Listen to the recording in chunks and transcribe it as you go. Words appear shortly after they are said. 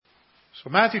So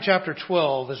Matthew chapter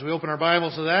 12, as we open our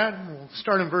Bibles to that, we'll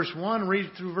start in verse 1, read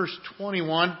through verse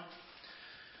 21. It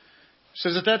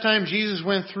says, "At that time Jesus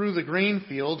went through the grain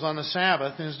fields on the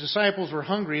Sabbath, and his disciples were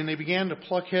hungry, and they began to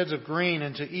pluck heads of grain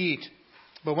and to eat.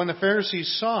 But when the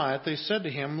Pharisees saw it, they said to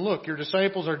him, 'Look, your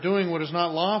disciples are doing what is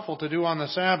not lawful to do on the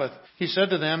Sabbath.' He said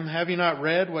to them, 'Have you not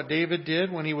read what David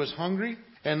did when he was hungry,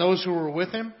 and those who were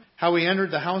with him? How he entered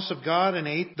the house of God and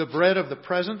ate the bread of the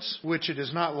presence, which it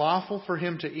is not lawful for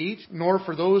him to eat, nor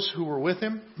for those who were with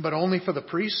him, but only for the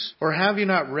priests? Or have you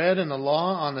not read in the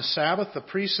law on the Sabbath, the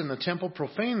priests in the temple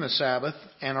profane the Sabbath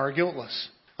and are guiltless?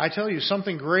 I tell you,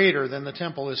 something greater than the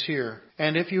temple is here.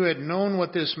 And if you had known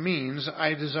what this means,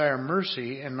 'I desire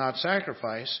mercy and not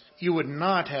sacrifice,' you would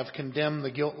not have condemned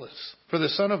the guiltless. For the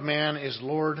Son of Man is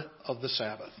Lord of the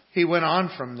Sabbath." He went on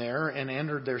from there and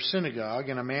entered their synagogue,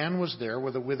 and a man was there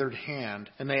with a withered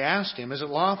hand. And they asked him, "Is it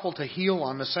lawful to heal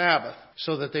on the Sabbath?"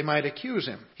 so that they might accuse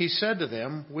him. He said to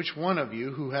them, "Which one of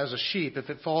you who has a sheep, if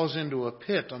it falls into a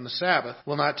pit on the Sabbath,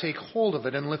 will not take hold of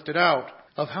it and lift it out?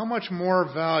 Of how much more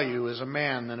value is a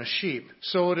man than a sheep?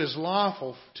 So it is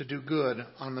lawful to do good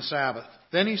on the Sabbath."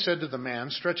 Then he said to the man,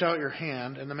 "Stretch out your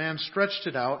hand." And the man stretched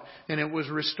it out, and it was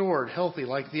restored, healthy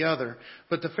like the other.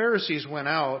 But the Pharisees went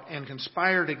out and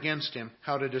conspired against him,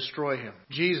 how to destroy him.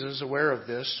 Jesus, aware of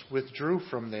this, withdrew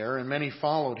from there, and many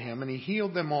followed him, and he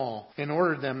healed them all, and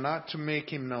ordered them not to make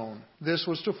him known. This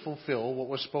was to fulfill what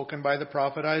was spoken by the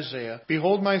prophet Isaiah,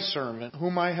 "Behold my servant,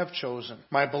 whom I have chosen,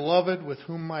 my beloved, with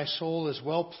whom my soul is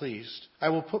well pleased. I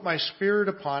will put my spirit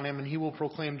upon him, and he will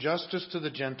proclaim justice to the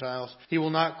Gentiles. He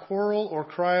will not quarrel or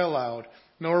cry aloud,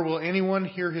 nor will anyone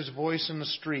hear his voice in the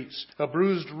streets. A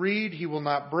bruised reed he will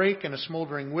not break, and a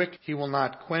smoldering wick he will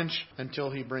not quench, until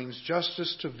he brings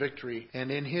justice to victory, and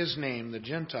in his name the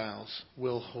Gentiles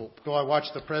will hope." So I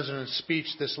watched the President's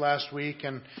speech this last week,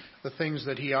 and the things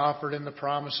that he offered and the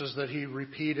promises that he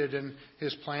repeated and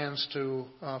his plans to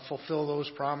fulfill those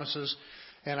promises.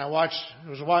 And I watched, it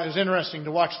was interesting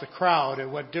to watch the crowd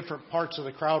and what different parts of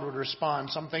the crowd would respond.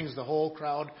 Some things the whole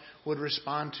crowd would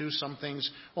respond to, some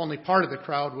things only part of the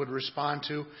crowd would respond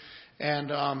to,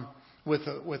 and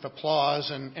with applause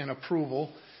and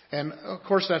approval. And of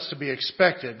course that's to be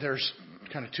expected. There's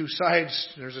kind of two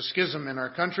sides. There's a schism in our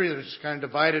country that's kind of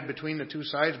divided between the two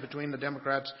sides, between the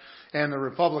Democrats and the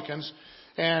Republicans.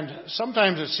 And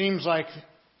sometimes it seems like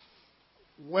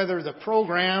whether the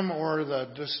program or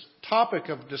the topic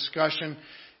of discussion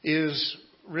is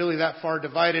really that far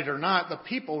divided or not, the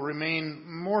people remain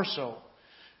more so.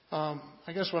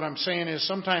 I guess what I'm saying is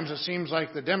sometimes it seems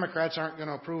like the Democrats aren't going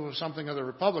to approve of something of the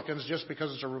Republicans just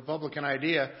because it's a Republican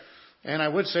idea. And I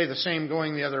would say the same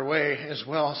going the other way as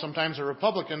well. Sometimes the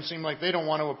Republicans seem like they don't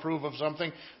want to approve of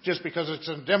something just because it's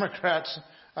a Democrat's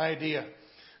idea.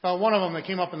 One of them that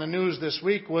came up in the news this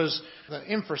week was the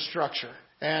infrastructure,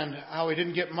 and how he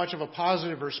didn't get much of a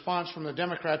positive response from the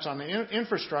Democrats on the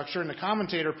infrastructure. And the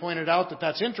commentator pointed out that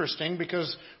that's interesting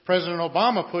because President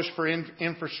Obama pushed for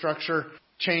infrastructure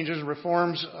changes,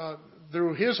 reforms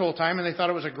through his whole time, and they thought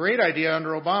it was a great idea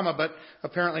under Obama. But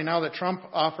apparently now that Trump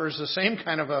offers the same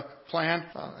kind of a plan,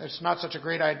 it's not such a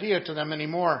great idea to them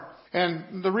anymore.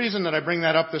 And the reason that I bring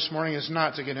that up this morning is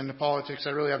not to get into politics.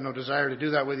 I really have no desire to do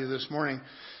that with you this morning.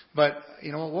 But,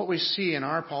 you know, what we see in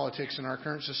our politics in our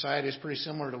current society is pretty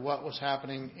similar to what was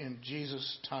happening in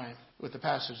Jesus' time with the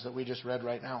passage that we just read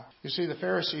right now. You see, the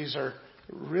Pharisees are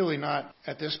really not,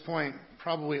 at this point,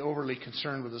 probably overly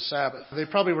concerned with the Sabbath. They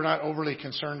probably were not overly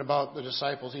concerned about the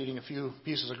disciples eating a few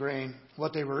pieces of grain.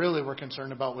 What they really were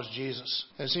concerned about was Jesus.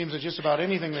 It seems that just about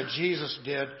anything that Jesus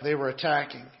did, they were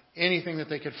attacking. Anything that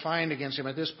they could find against him.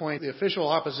 At this point, the official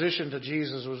opposition to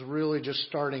Jesus was really just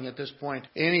starting at this point.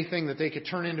 Anything that they could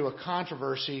turn into a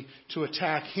controversy to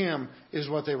attack him is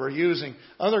what they were using.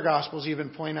 Other Gospels even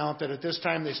point out that at this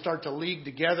time they start to league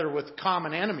together with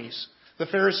common enemies. The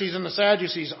Pharisees and the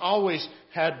Sadducees always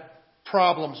had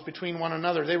problems between one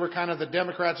another. They were kind of the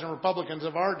Democrats and Republicans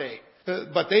of our day.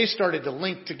 But they started to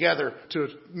link together to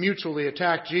mutually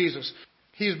attack Jesus.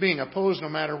 He's being opposed no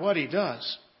matter what he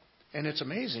does. And it's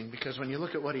amazing because when you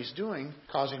look at what he's doing,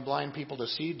 causing blind people to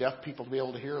see, deaf people to be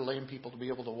able to hear, lame people to be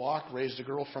able to walk, raised a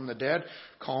girl from the dead,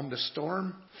 calmed a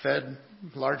storm, fed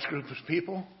large groups of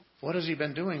people. What has he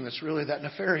been doing that's really that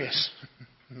nefarious?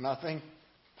 Nothing.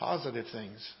 Positive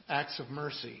things, acts of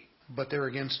mercy. But they're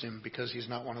against him because he's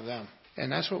not one of them. And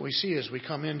that's what we see as we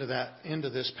come into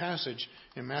this passage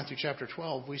in Matthew chapter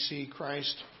 12. We see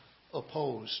Christ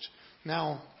opposed.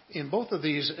 Now, in both of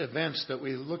these events that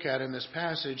we look at in this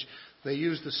passage, they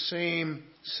use the same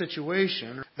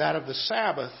situation, that of the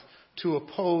Sabbath, to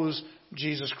oppose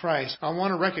Jesus Christ. I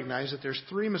want to recognize that there's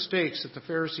three mistakes that the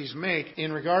Pharisees make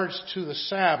in regards to the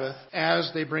Sabbath as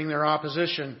they bring their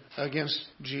opposition against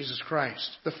Jesus Christ.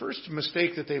 The first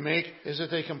mistake that they make is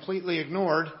that they completely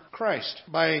ignored Christ.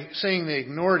 By saying they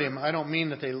ignored Him, I don't mean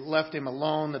that they left Him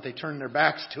alone, that they turned their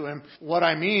backs to Him. What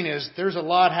I mean is there's a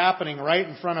lot happening right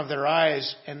in front of their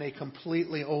eyes and they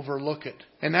completely overlook it.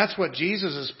 And that's what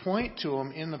Jesus' point to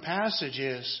them in the passage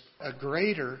is. A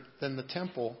greater than the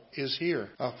temple is here.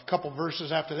 A couple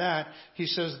verses after that, He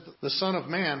says the Son of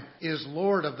Man is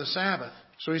Lord of the Sabbath.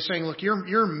 So He's saying, look,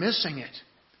 you're missing it.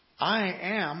 I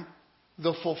am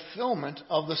the fulfillment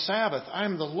of the Sabbath. I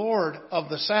am the Lord of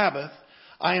the Sabbath.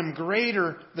 I am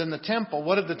greater than the temple.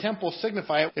 What did the temple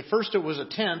signify? At first it was a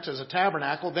tent as a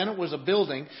tabernacle. Then it was a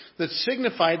building that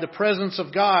signified the presence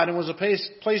of God and was a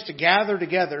place to gather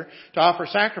together to offer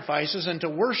sacrifices and to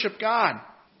worship God.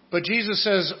 But Jesus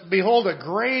says, behold, a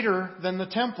greater than the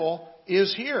temple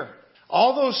is here.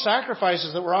 All those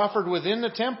sacrifices that were offered within the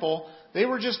temple, they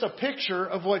were just a picture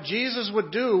of what Jesus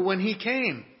would do when He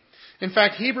came. In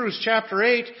fact, Hebrews chapter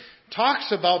 8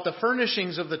 talks about the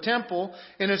furnishings of the temple,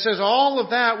 and it says all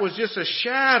of that was just a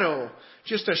shadow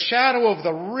of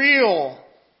the real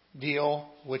deal,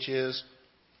 which is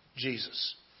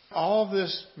Jesus. All of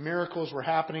these miracles were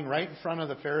happening right in front of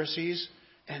the Pharisees,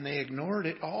 and they ignored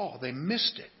it all. They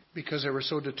missed it because they were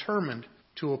so determined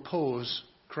to oppose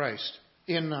Christ.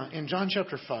 In John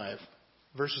chapter 5,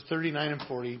 verses 39 and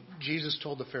 40, Jesus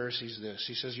told the Pharisees this.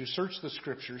 He says, you search the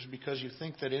Scriptures because you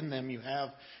think that in them you have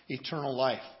eternal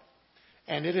life.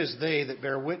 And it is they that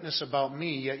bear witness about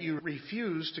me, yet you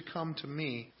refuse to come to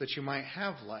me that you might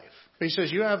have life. But He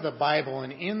says, you have the Bible,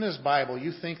 and in this Bible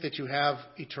you think that you have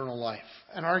eternal life.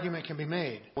 An argument can be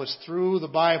made. It's through the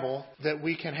Bible that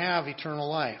we can have eternal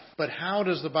life. But how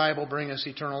does the Bible bring us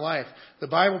eternal life? The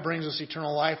Bible brings us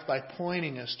eternal life by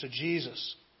pointing us to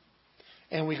Jesus.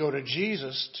 And we go to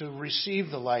Jesus to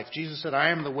receive the life. Jesus said, I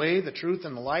am the way, the truth,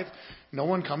 and the life. No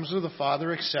one comes to the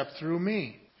Father except through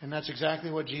me. And that's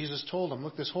exactly what Jesus told them.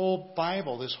 Look, this whole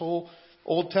Bible, this whole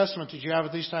Old Testament that you have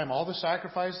at this time, all the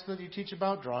sacrifices that you teach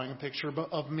about, drawing a picture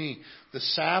of me. The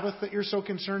Sabbath that you're so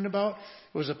concerned about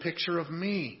was a picture of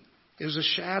me. It was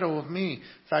a shadow of me.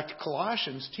 In fact,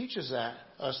 Colossians teaches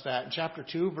us that in chapter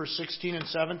 2, verse 16 and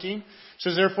 17. It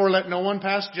says, therefore let no one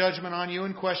pass judgment on you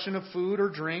in question of food or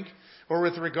drink, or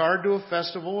with regard to a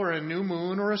festival or a new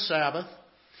moon or a Sabbath.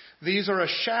 These are a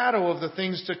shadow of the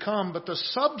things to come, but the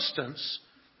substance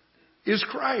is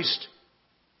Christ.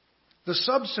 The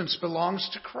substance belongs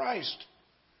to Christ.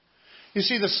 You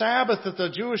see, the Sabbath that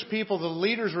the Jewish people, the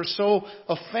leaders were so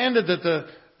offended that the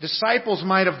disciples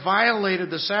might have violated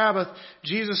the Sabbath.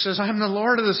 Jesus says, I'm the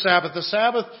Lord of the Sabbath. The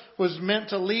Sabbath was meant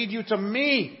to lead you to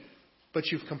me, but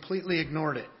you've completely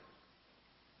ignored it.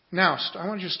 Now, I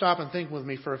want you to stop and think with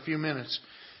me for a few minutes.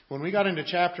 When we got into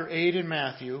chapter 8 in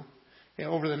Matthew,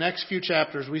 over the next few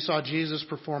chapters, we saw Jesus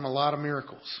perform a lot of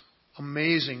miracles.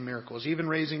 Amazing miracles, even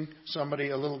raising a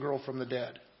little girl from the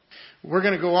dead. We're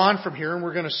going to go on from here and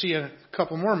we're going to see a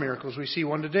couple more miracles. We see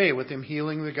one today with Him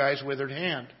healing the guy's withered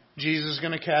hand. Jesus is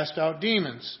going to cast out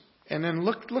demons. And then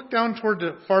look down toward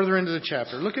the farther into the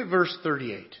chapter. Look at verse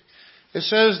 38. It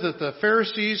says that the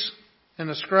Pharisees and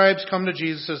the scribes come to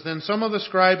Jesus. It says, then some of the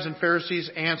scribes and Pharisees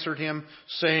answered Him,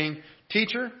 saying,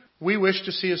 Teacher, we wish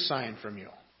to see a sign from you.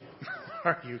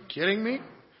 Are you kidding me?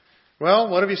 Well,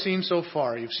 what have you seen so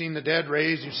far? You've seen the dead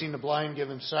raised. You've seen the blind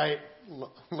given sight.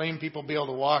 Lame people be able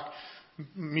to walk.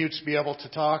 Mutes be able to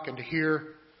talk and to hear.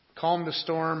 Calm the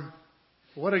storm.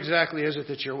 What exactly is it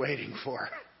that you're waiting for?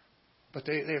 But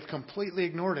they have completely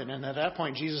ignored it. And at that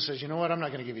point, Jesus says, you know what? I'm not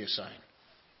going to give you a sign.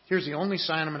 Here's the only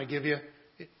sign I'm going to give you.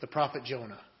 The prophet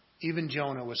Jonah. Even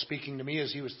Jonah was speaking to me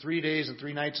as he was 3 days and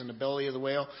 3 nights in the belly of the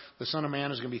whale. The Son of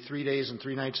Man is going to be 3 days and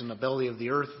 3 nights in the belly of the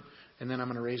earth. And then I'm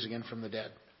going to raise again from the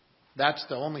dead. That's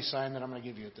the only sign that I'm going to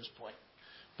give you at this point.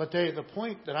 But the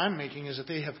point that I'm making is that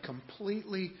they have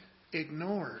completely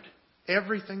ignored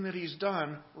everything that He's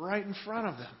done right in front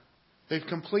of them. They've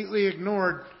completely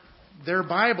ignored their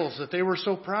Bibles that they were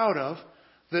so proud of,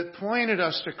 that pointed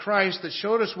us to Christ, that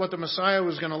showed us what the Messiah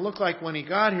was going to look like when He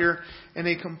got here, and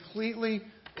they completely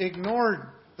ignored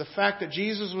the fact that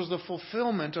Jesus was the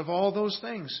fulfillment of all those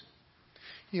things.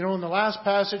 You know, in the last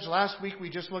passage, last week we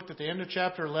just looked at the end of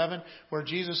chapter 11, where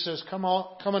Jesus says, Come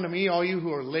unto me, all you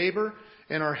who are labor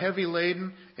and are heavy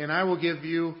laden, and I will give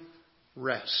you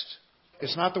rest.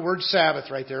 It's not the word Sabbath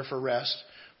right there for rest,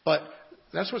 but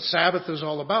that's what Sabbath is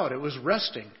all about. It was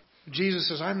resting. Jesus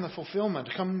says, I'm the fulfillment.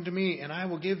 Come to me and I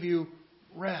will give you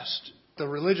rest. The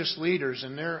religious leaders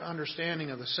in their understanding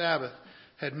of the Sabbath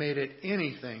had made it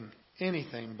anything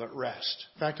anything but rest.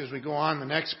 In fact, as we go on the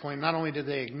next point, not only did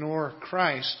they ignore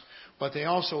Christ, but they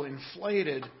also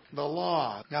inflated the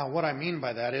law. Now, what I mean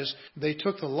by that is they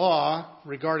took the law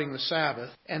regarding the Sabbath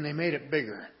and they made it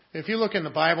bigger. If you look in the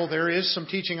Bible, there is some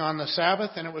teaching on the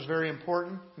Sabbath, and it was very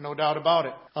important, no doubt about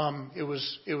it. It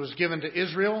was given to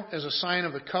Israel as a sign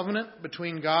of the covenant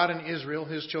between God and Israel,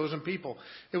 His chosen people.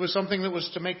 It was something that was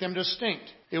to make them distinct.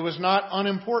 It was not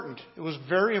unimportant. It was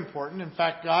very important. In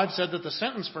fact, God said that the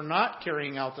sentence for not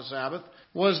carrying out the Sabbath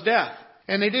was death.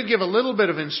 And they did give a little bit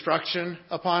of instruction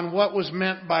upon what was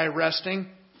meant by resting,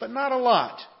 but not a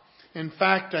lot. In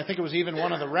fact, I think it was even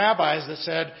one of the rabbis that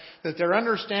said that their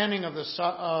understanding of the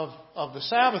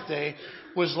Sabbath day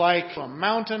was like a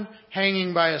mountain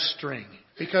hanging by a string.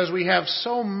 Because we have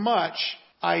so much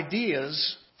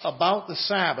ideas about the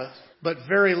Sabbath, but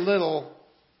very little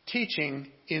teaching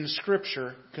in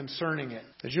Scripture concerning it.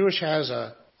 The Jewish has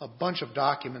a bunch of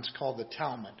documents called the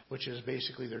Talmud, which is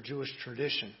basically their Jewish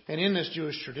tradition. And in this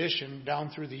Jewish tradition, down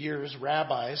through the years,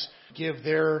 rabbis give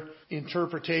their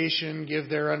interpretation, give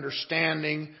their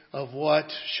understanding of what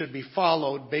should be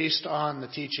followed based on the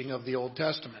teaching of the Old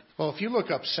Testament. Well, if you look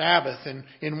up Sabbath, and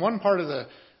in one part of the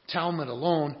Talmud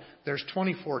alone, there's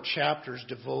 24 chapters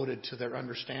devoted to their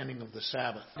understanding of the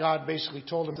Sabbath. God basically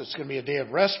told them it's going to be a day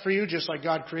of rest for you, just like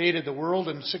God created the world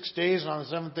in 6 days, and on the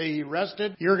seventh day He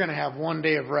rested. You're going to have one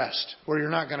day of rest where you're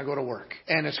not going to go to work.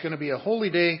 And it's going to be a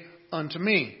holy day unto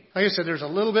me. Like I said, there's a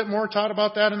little bit more taught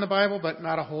about that in the Bible, but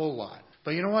not a whole lot.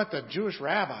 But you know what? The Jewish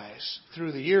rabbis,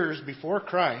 through the years before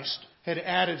Christ, had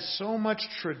added so much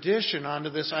tradition onto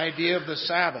this idea of the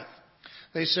Sabbath.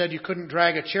 They said you couldn't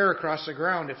drag a chair across the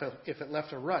ground if it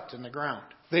left a rut in the ground.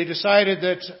 They decided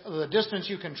that the distance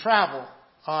you can travel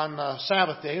on the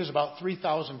Sabbath day is about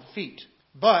 3,000 feet.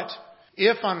 But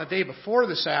if on the day before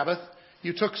the Sabbath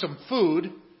you took some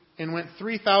food and went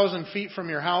 3,000 feet from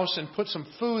your house and put some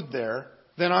food there,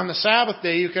 then on the Sabbath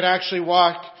day you could actually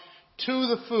walk to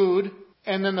the food,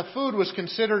 and then the food was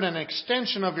considered an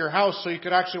extension of your house, so you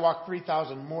could actually walk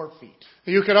 3,000 more feet.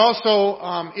 You could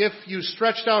also, if you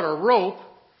stretched out a rope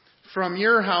from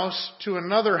your house to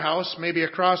another house, maybe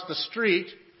across the street,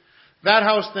 that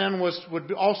house then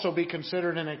would also be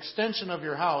considered an extension of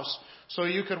your house. So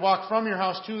you could walk from your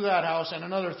house to that house and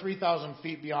another 3,000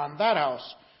 feet beyond that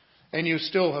house, and you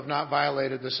still have not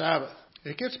violated the Sabbath.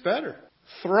 It gets better.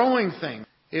 Throwing things.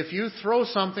 If you throw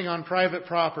something on private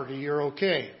property, you're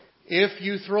okay. If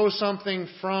you throw something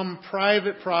from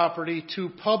private property to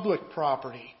public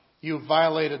property, you've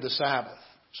violated the Sabbath.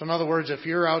 So in other words, if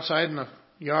you're outside in the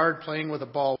yard playing with a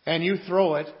ball and you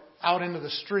throw it out into the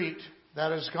street,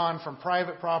 that has gone from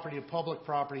private property to public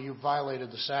property, you've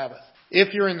violated the Sabbath.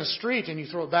 If you're in the street and you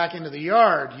throw it back into the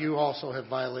yard, you also have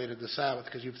violated the Sabbath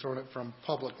because you've thrown it from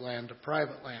public land to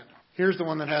private land. Here's the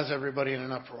one that has everybody in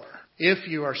an uproar. If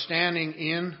you are standing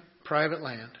in private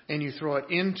land and you throw it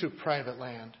into private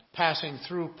land, passing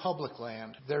through public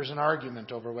land, there's an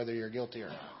argument over whether you're guilty or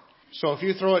not. So if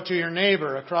you throw it to your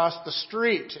neighbor across the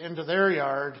street into their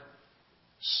yard,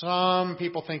 some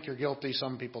people think you're guilty,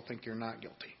 some people think you're not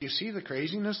guilty. You see the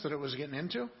craziness that it was getting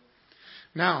into?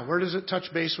 Now, where does it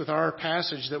touch base with our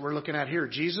passage that we're looking at here?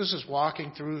 Jesus is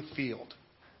walking through the field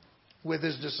with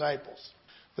His disciples.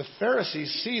 The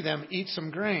Pharisees see them eat some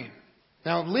grain.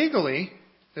 Now, legally,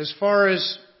 as far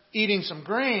as eating some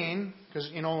grain,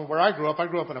 because, where I grew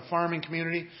up in a farming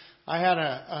community. I had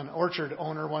an orchard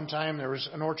owner one time. There was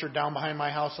an orchard down behind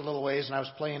my house a little ways, and I was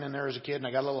playing in there as a kid, and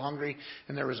I got a little hungry,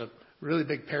 and there was a really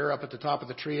big pear up at the top of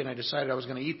the tree, and I decided I was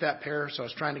going to eat that pear, so I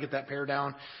was trying to get that pear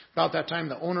down. About that time,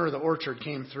 the owner of the orchard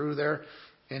came through there,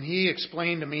 and he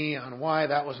explained to me on why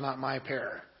that was not my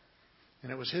pear,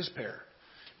 and it was his pear.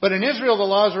 But in Israel, the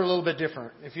laws are a little bit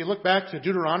different. If you look back to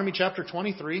Deuteronomy chapter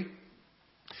 23,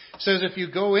 it says, if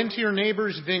you go into your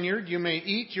neighbor's vineyard, you may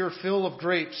eat your fill of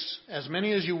grapes, as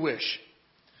many as you wish,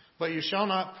 but you shall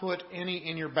not put any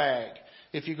in your bag.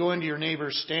 If you go into your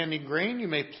neighbor's standing grain, you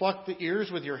may pluck the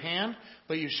ears with your hand,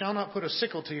 but you shall not put a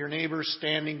sickle to your neighbor's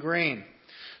standing grain.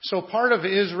 So part of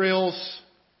Israel's,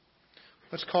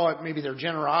 let's call it maybe their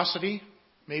generosity,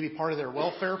 maybe part of their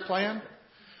welfare plan,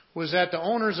 was that the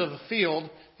owners of the field,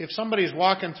 if somebody's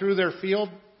walking through their field,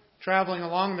 traveling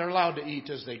along, they're allowed to eat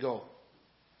as they go.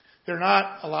 They're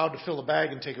not allowed to fill a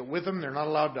bag and take it with them. They're not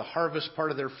allowed to harvest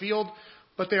part of their field,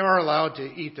 but they are allowed to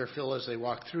eat their fill as they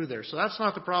walk through there. So that's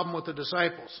not the problem with the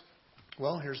disciples.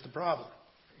 Well, here's the problem.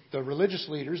 The religious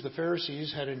leaders, the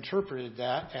Pharisees, had interpreted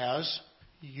that as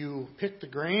you pick the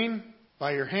grain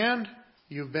by your hand,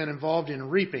 you've been involved in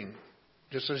reaping.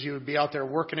 Just as you would be out there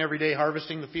working every day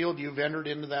harvesting the field, you've entered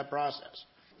into that process.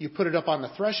 you put it up on the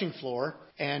threshing floor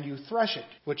and you thresh it,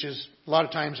 which is a lot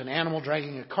of times an animal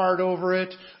dragging a cart over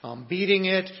it, beating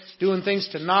it, doing things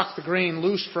to knock the grain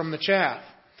loose from the chaff.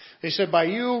 They said by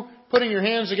you putting your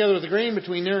hands together with the grain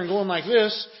between there and going like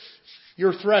this,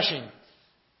 you're threshing.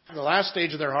 The last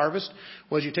stage of their harvest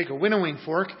was you take a winnowing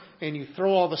fork and you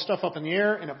throw all the stuff up in the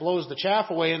air and it blows the chaff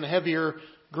away and the heavier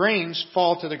grains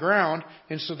fall to the ground.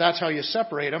 And so that's how you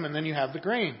separate them, and then you have the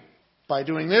grain. By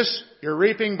doing this, you're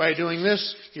reaping. By doing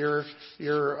this, you're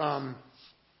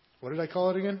what did I call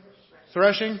it again?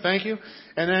 Threshing. Thank you.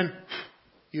 And then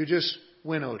you just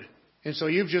winnowed. And so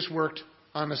you've just worked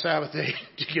on the Sabbath day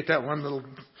to get that one little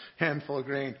handful of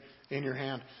grain in your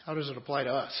hand. How does it apply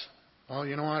to us? Well,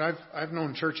 you know what? I've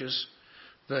known churches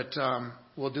that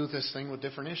will do this thing with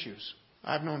different issues.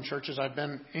 I've known churches, I've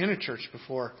been in a church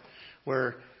before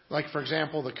where, like, for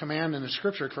example, the command in the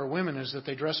Scripture for women is that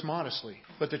they dress modestly.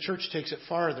 But the church takes it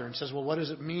farther and says, well, what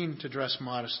does it mean to dress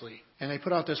modestly? And they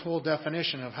put out this whole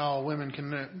definition of how a woman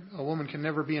can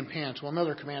never be in pants. Well,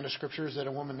 another command of Scripture is that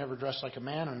a woman never dress like a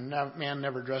man and a man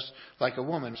never dress like a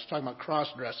woman. It's talking about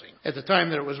cross-dressing. At the time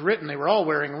that it was written, they were all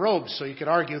wearing robes. So you could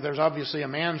argue there's obviously a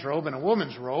man's robe and a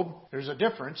woman's robe. There's a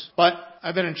difference. But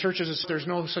I've been in churches that there's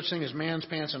no such thing as man's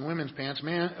pants and women's pants.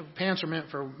 Pants are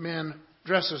meant for men.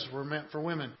 Dresses were meant for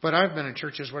women. But I've been in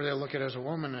churches where they look at it as a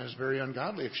woman as very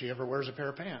ungodly if she ever wears a pair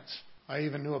of pants. I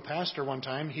even knew a pastor one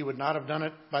time. He would not have done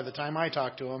it by the time I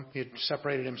talked to him. He had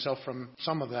separated himself from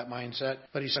some of that mindset.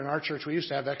 But he said, in our church, we used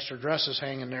to have extra dresses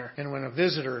hanging there. And when a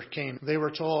visitor came, they were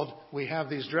told, we have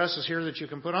these dresses here that you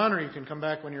can put on, or you can come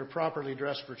back when you're properly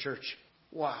dressed for church.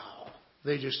 Wow.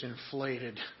 They just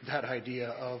inflated that idea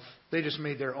of, they just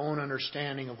made their own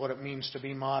understanding of what it means to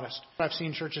be modest. I've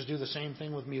seen churches do the same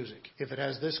thing with music. If it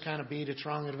has this kind of beat, it's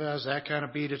wrong. If it has that kind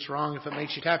of beat, it's wrong. If it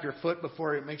makes you tap your foot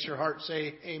before it makes your heart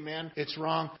say amen, it's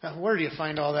wrong. Now, where do you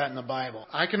find all that in the Bible?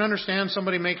 I can understand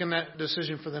somebody making that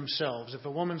decision for themselves. If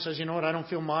a woman says, you know what, I don't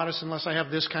feel modest unless I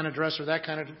have this kind of dress or that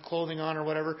kind of clothing on or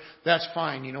whatever, that's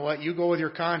fine. You know what, you go with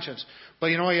your conscience. But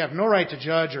you know what, you have no right to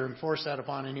judge or enforce that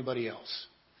upon anybody else.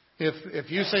 If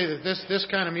you say that this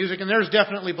kind of music, and there's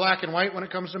definitely black and white when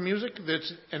it comes to music,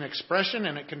 that's an expression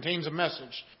and it contains a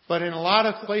message. But in a lot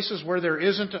of places where there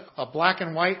isn't a black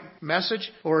and white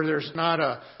message, or there's not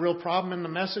a real problem in the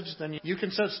message, then you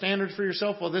can set standards for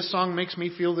yourself. Well, this song makes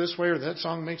me feel this way, or that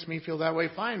song makes me feel that way.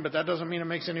 Fine, but that doesn't mean it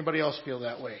makes anybody else feel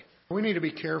that way. We need to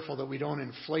be careful that we don't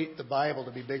inflate the Bible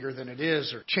to be bigger than it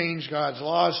is, or change God's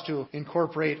laws to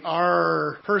incorporate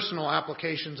our personal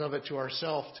applications of it to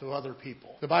ourselves, to other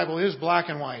people. The Bible is black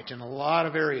and white in a lot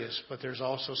of areas, but there's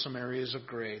also some areas of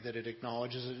gray that it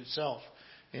acknowledges it itself.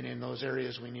 And in those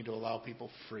areas, we need to allow people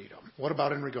freedom. What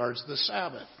about in regards to the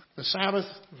Sabbath? The Sabbath,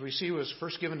 we see, was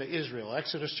first given to Israel.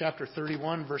 Exodus chapter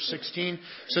 31, verse 16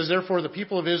 says, therefore the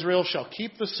people of Israel shall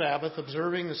keep the Sabbath,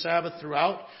 observing the Sabbath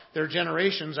throughout their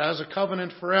generations as a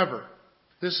covenant forever.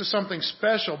 This is something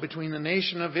special between the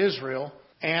nation of Israel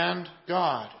and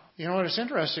God. You know what is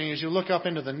interesting is you look up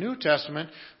into the New Testament,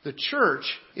 the church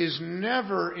is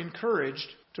never encouraged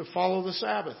to follow the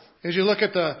Sabbath. As you look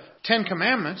at the Ten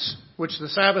Commandments, which the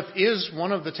Sabbath is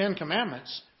one of the Ten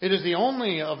Commandments, it is the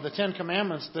only of the Ten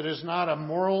Commandments that is not a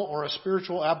moral or a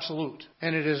spiritual absolute.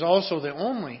 And it is also the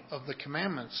only of the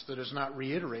commandments that is not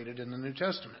reiterated in the New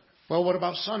Testament. Well, what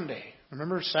about Sunday?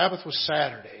 Remember, Sabbath was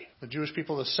Saturday. The Jewish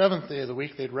people, the seventh day of the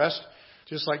week, they'd rest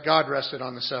just like God rested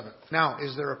on the seventh. Now,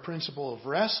 is there a principle of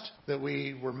rest that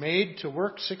we were made to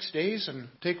work 6 days and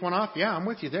take one off? Yeah, I'm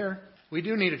with you there. We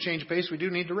do need a change of pace. We do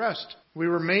need to rest. We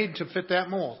were made to fit that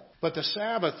mold. But the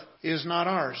Sabbath is not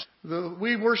ours.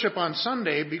 We worship on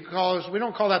Sunday because we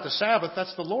don't call that the Sabbath.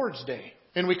 That's the Lord's Day.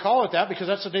 And we call it that because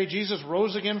that's the day Jesus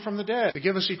rose again from the dead to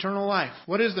give us eternal life.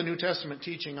 What is the New Testament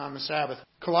teaching on the Sabbath?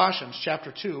 Colossians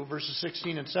chapter 2, verses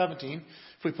 16 and 17.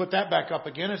 If we put that back up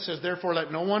again, it says, therefore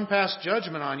let no one pass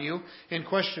judgment on you in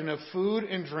question of food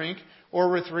and drink,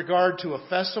 or with regard to a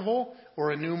festival,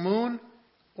 or a new moon,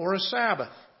 or a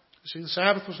Sabbath. See, the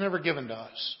Sabbath was never given to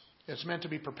us. It's meant to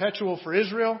be perpetual for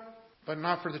Israel, but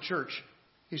not for the church.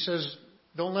 He says,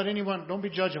 don't be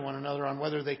judging one another on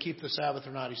whether they keep the Sabbath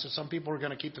or not. He says, some people are going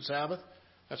to keep the Sabbath.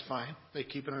 That's fine. They're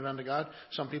keeping it unto God.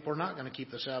 Some people are not going to keep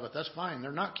the Sabbath. That's fine.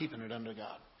 They're not keeping it unto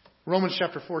God. Romans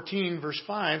chapter 14, verse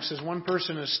 5 says, one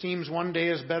person esteems one day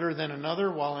as better than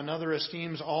another, while another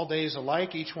esteems all days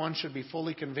alike. Each one should be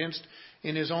fully convinced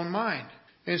in his own mind.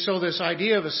 And so this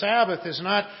idea of a Sabbath is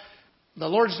not, the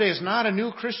Lord's Day is not a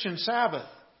new Christian Sabbath.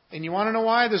 And you want to know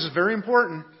why? This is very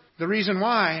important. The reason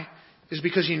why is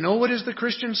because you know what is the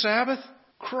Christian Sabbath?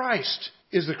 Christ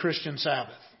is the Christian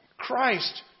Sabbath.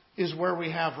 Christ is where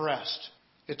we have rest.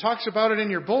 It talks about it in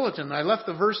your bulletin. I left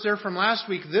the verse there from last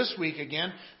week this week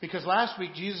again, because last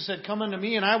week Jesus said, "Come unto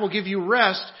me and I will give you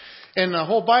rest." And the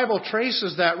whole Bible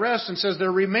traces that rest and says there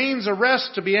remains a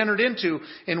rest to be entered into.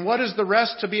 And what is the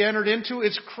rest to be entered into?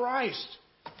 It's Christ.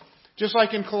 Just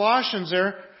like in Colossians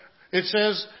there, it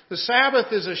says the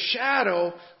Sabbath is a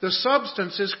shadow, the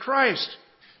substance is Christ.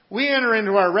 We enter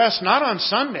into our rest not on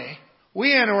Sunday.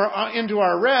 We enter into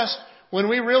our rest when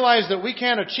we realize that we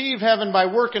can't achieve heaven by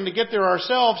working to get there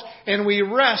ourselves, and we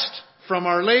rest from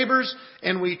our labors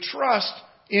and we trust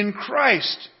in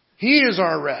Christ. He is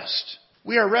our rest.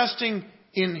 We are resting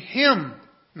in Him,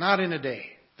 not in a day.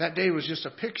 That day was just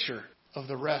a picture of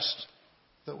the rest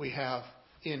that we have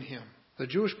in Him. The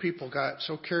Jewish people got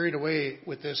so carried away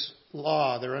with this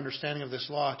law, their understanding of this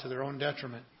law, to their own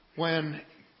detriment. When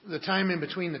the time in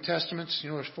between the Testaments,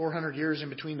 there's 400 years in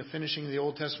between the finishing of the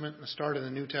Old Testament and the start of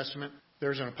the New Testament.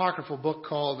 There's an apocryphal book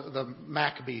called the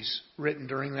Maccabees, written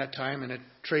during that time, and it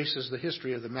traces the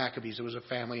history of the Maccabees. It was a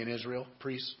family in Israel,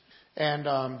 priests.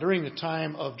 And during the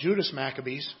time of Judas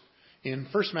Maccabees, in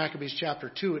 1 Maccabees chapter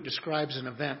 2, it describes an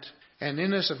event. And in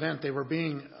this event, they were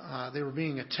being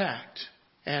attacked.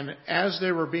 And as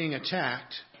they were being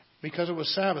attacked, because it was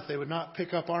Sabbath, they would not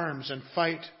pick up arms and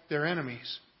fight their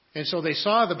enemies. And so they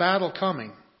saw the battle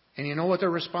coming. And you know what their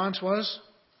response was?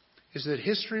 Is that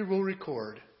history will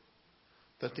record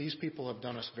that these people have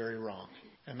done us very wrong.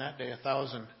 And that day,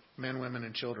 1,000 men, women,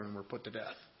 and children were put to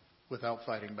death without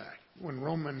fighting back. When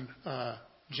Roman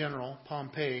general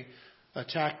Pompey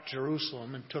attacked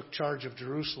Jerusalem and took charge of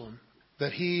Jerusalem,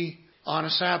 that he, on a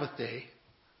Sabbath day,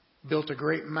 built a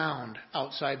great mound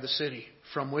outside the city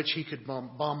from which he could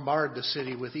bombard the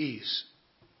city with ease.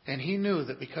 And he knew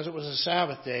that because it was a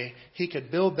Sabbath day, he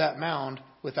could build that mound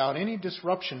without any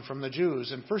disruption from the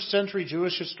Jews. And first century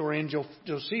Jewish historian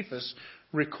Josephus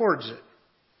records it.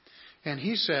 And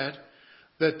he said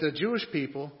that the Jewish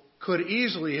people could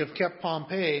easily have kept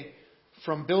Pompey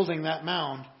from building that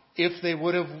mound if they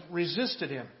would have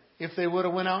resisted him, if they would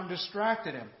have went out and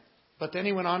distracted him. But then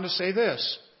he went on to say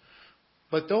this: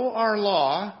 "But though our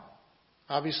law,"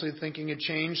 obviously thinking had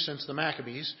changed since the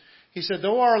Maccabees, he said,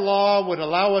 "though our law would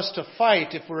allow us to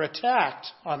fight if we're attacked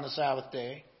on the Sabbath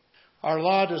day, our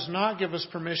law does not give us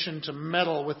permission to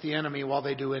meddle with the enemy while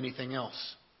they do anything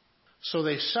else." So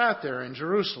they sat there in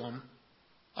Jerusalem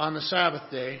on the Sabbath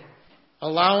day,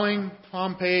 allowing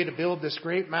Pompey to build this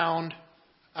great mound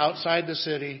outside the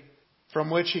city from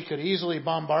which he could easily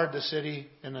bombard the city,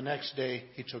 and the next day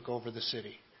he took over the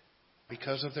city.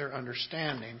 Because of their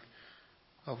understanding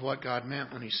of what God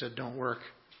meant when He said don't work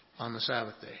on the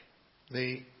Sabbath day.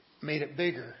 They made it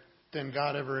bigger than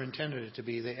God ever intended it to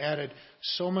be. They added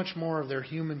so much more of their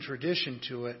human tradition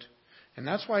to it. And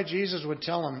that's why Jesus would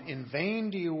tell them, "In vain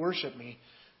do you worship me,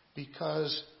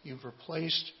 because you've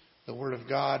replaced the Word of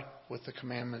God with the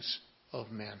commandments of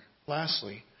men."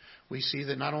 Lastly, we see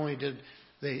that not only did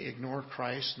they ignore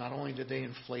Christ, not only did they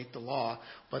inflate the law,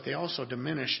 but they also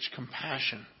diminished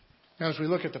compassion. Now, as we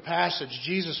look at the passage,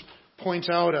 Jesus points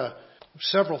out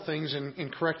several things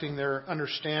in correcting their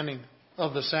understanding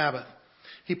of the Sabbath.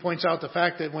 He points out the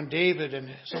fact that when David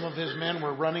and some of his men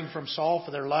were running from Saul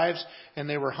for their lives, and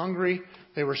they were hungry,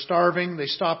 they were starving, they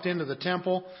stopped into the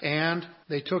temple, and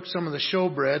they took some of the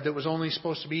showbread that was only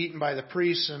supposed to be eaten by the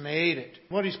priests, and they ate it.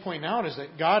 What he's pointing out is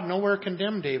that God nowhere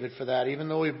condemned David for that, even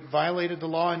though he violated the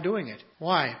law in doing it.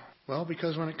 Why? Well,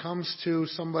 because when it comes to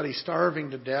somebody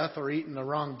starving to death or eating the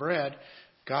wrong bread,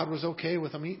 God was okay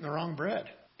with them eating the wrong bread.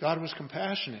 God was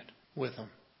compassionate with them.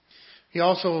 He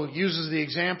also uses the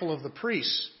example of the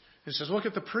priests. He says, look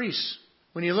at the priests.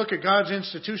 When you look at God's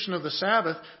institution of the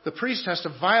Sabbath, the priest has to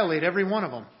violate every one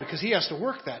of them because he has to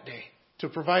work that day to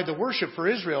provide the worship for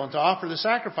Israel and to offer the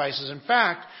sacrifices. In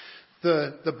fact,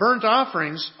 the burnt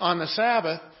offerings on the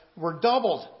Sabbath were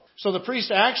doubled. So the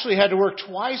priest actually had to work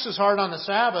twice as hard on the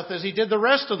Sabbath as he did the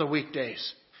rest of the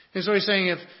weekdays. And so he's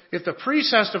saying if the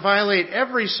priest has to violate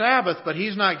every Sabbath but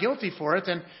he's not guilty for it,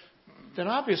 then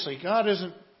obviously God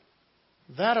isn't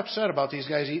that upset about these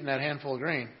guys eating that handful of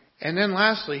grain. And then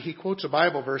lastly, he quotes a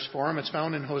Bible verse for them. It's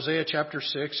found in Hosea chapter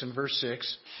 6 and verse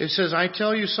 6. It says, "I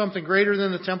tell you something greater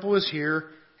than the temple is here.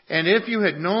 And if you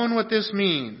had known what this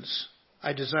means,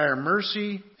 I desire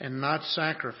mercy and not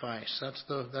sacrifice." That's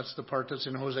the part that's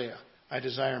in Hosea. "I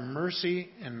desire mercy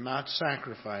and not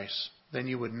sacrifice. Then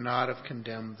you would not have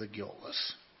condemned the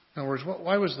guiltless." In other words,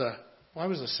 why was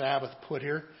the Sabbath put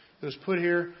here? It was put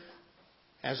here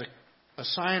as a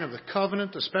sign of the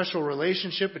covenant, the special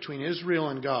relationship between Israel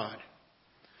and God.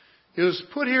 It was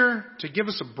put here to give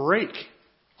us a break,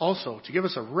 also to give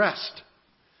us a rest.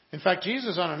 In fact,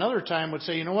 Jesus on another time would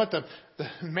say, you know what, the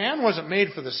man wasn't made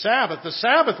for the Sabbath. The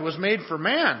Sabbath was made for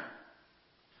man.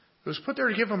 It was put there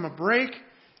to give him a break,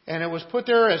 and it was put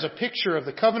there as a picture of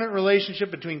the covenant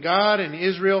relationship between God and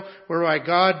Israel, whereby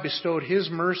God bestowed His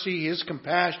mercy, His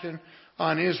compassion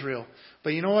on Israel.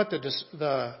 But you know what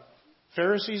the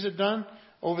Pharisees had done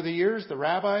over the years, the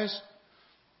rabbis?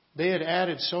 They had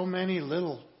added so many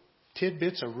little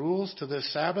tidbits of rules to the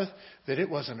Sabbath that it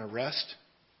was an arrest.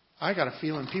 I got a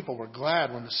feeling people were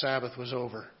glad when the Sabbath was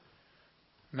over.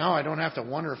 Now I don't have to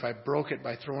wonder if I broke it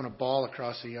by throwing a ball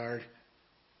across the yard.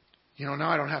 You know, now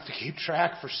I don't have to keep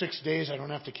track for 6 days. I don't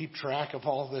have to keep track of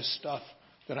all this stuff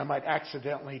that I might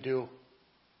accidentally do.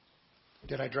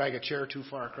 Did I drag a chair too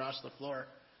far across the floor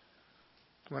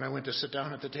when I went to sit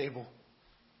down at the table?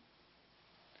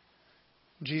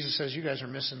 Jesus says, you guys are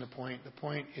missing the point. The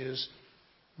point is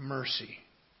mercy.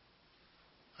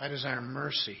 I desire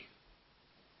mercy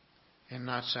and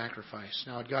not sacrifice.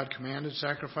 Now, had God commanded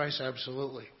sacrifice?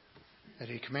 Absolutely. Did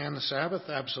He command the Sabbath?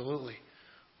 Absolutely.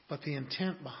 But the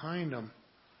intent behind them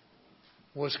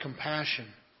was compassion.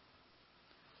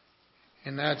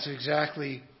 And that's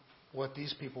exactly what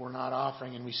these people were not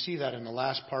offering. And we see that in the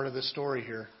last part of the story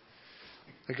here.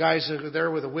 The guy's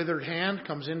there with a withered hand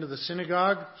comes into the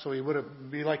synagogue. So he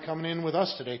would be like coming in with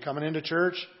us today, coming into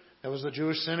church. That was the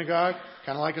Jewish synagogue,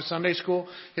 kind of like a Sunday school.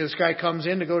 This guy comes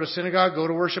in to go to synagogue, go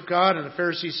to worship God, and the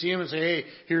Pharisees see him and say, hey,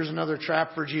 here's another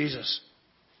trap for Jesus.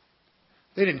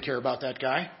 They didn't care about that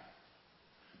guy.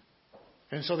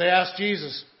 And so they asked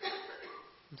Jesus,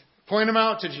 point him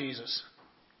out to Jesus.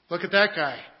 Look at that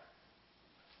guy.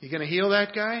 You going to heal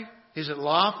that guy? Is it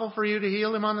lawful for you to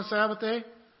heal him on the Sabbath day?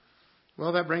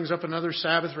 Well, that brings up another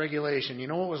Sabbath regulation. You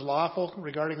know what was lawful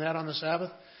regarding that on the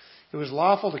Sabbath? It was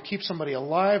lawful to keep somebody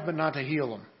alive, but not to heal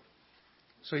them.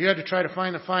 So you had to try to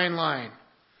find the fine line.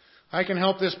 I can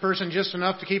help this person just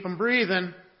enough to keep them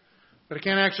breathing, but I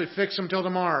can't actually fix them till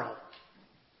tomorrow.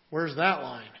 Where's that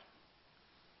line?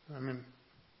 I mean,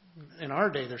 in our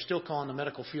day, they're still calling the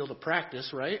medical field a practice,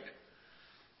 right?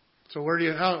 So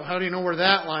how do you know where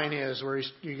that line is? Where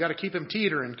you got to keep him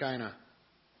teetering, kind of.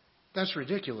 That's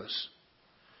ridiculous.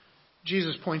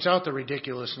 Jesus points out the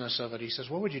ridiculousness of it. He says,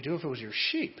 what would you do if it was your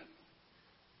sheep?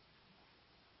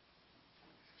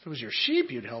 If it was your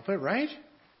sheep, you'd help it, right?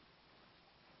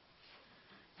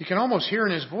 You can almost hear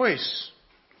in His voice,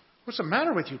 what's the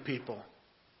matter with you people?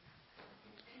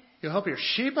 You'll help your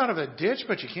sheep out of a ditch,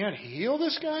 but you can't heal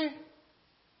this guy?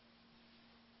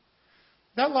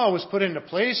 That law was put into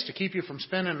place to keep you from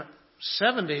spending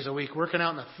 7 days a week working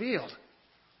out in the field.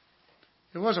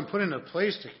 It wasn't put into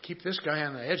place to keep this guy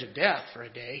on the edge of death for a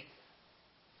day.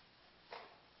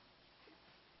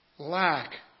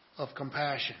 Lack of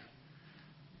compassion.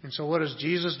 And so what does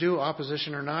Jesus do?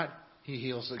 Opposition or not, He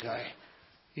heals the guy.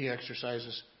 He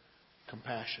exercises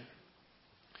compassion.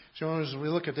 So as we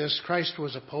look at this, Christ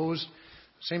was opposed.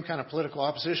 Same kind of political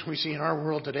opposition we see in our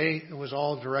world today. It was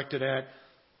all directed at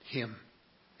Him.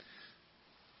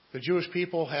 The Jewish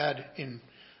people had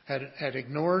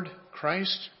ignored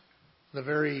Christ, the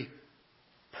very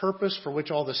purpose for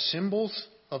which all the symbols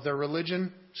of their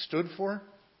religion stood for.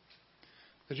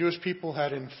 The Jewish people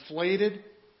had inflated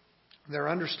their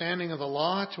understanding of the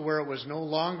law to where it was no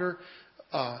longer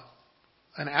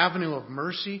an avenue of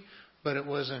mercy, but it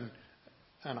was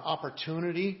an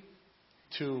opportunity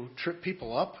to trip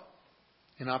people up,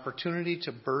 an opportunity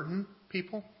to burden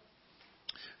people.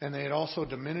 And they had also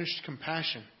diminished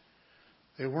compassion.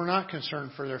 They were not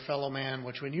concerned for their fellow man,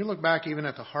 which when you look back even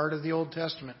at the heart of the Old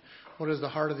Testament, what is the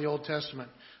heart of the Old Testament?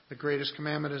 The greatest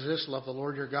commandment is this: love the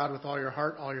Lord your God with all your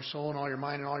heart, all your soul, and all your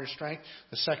mind, and all your strength.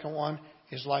 The second one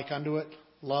is like unto it: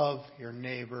 love your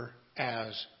neighbor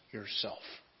as yourself.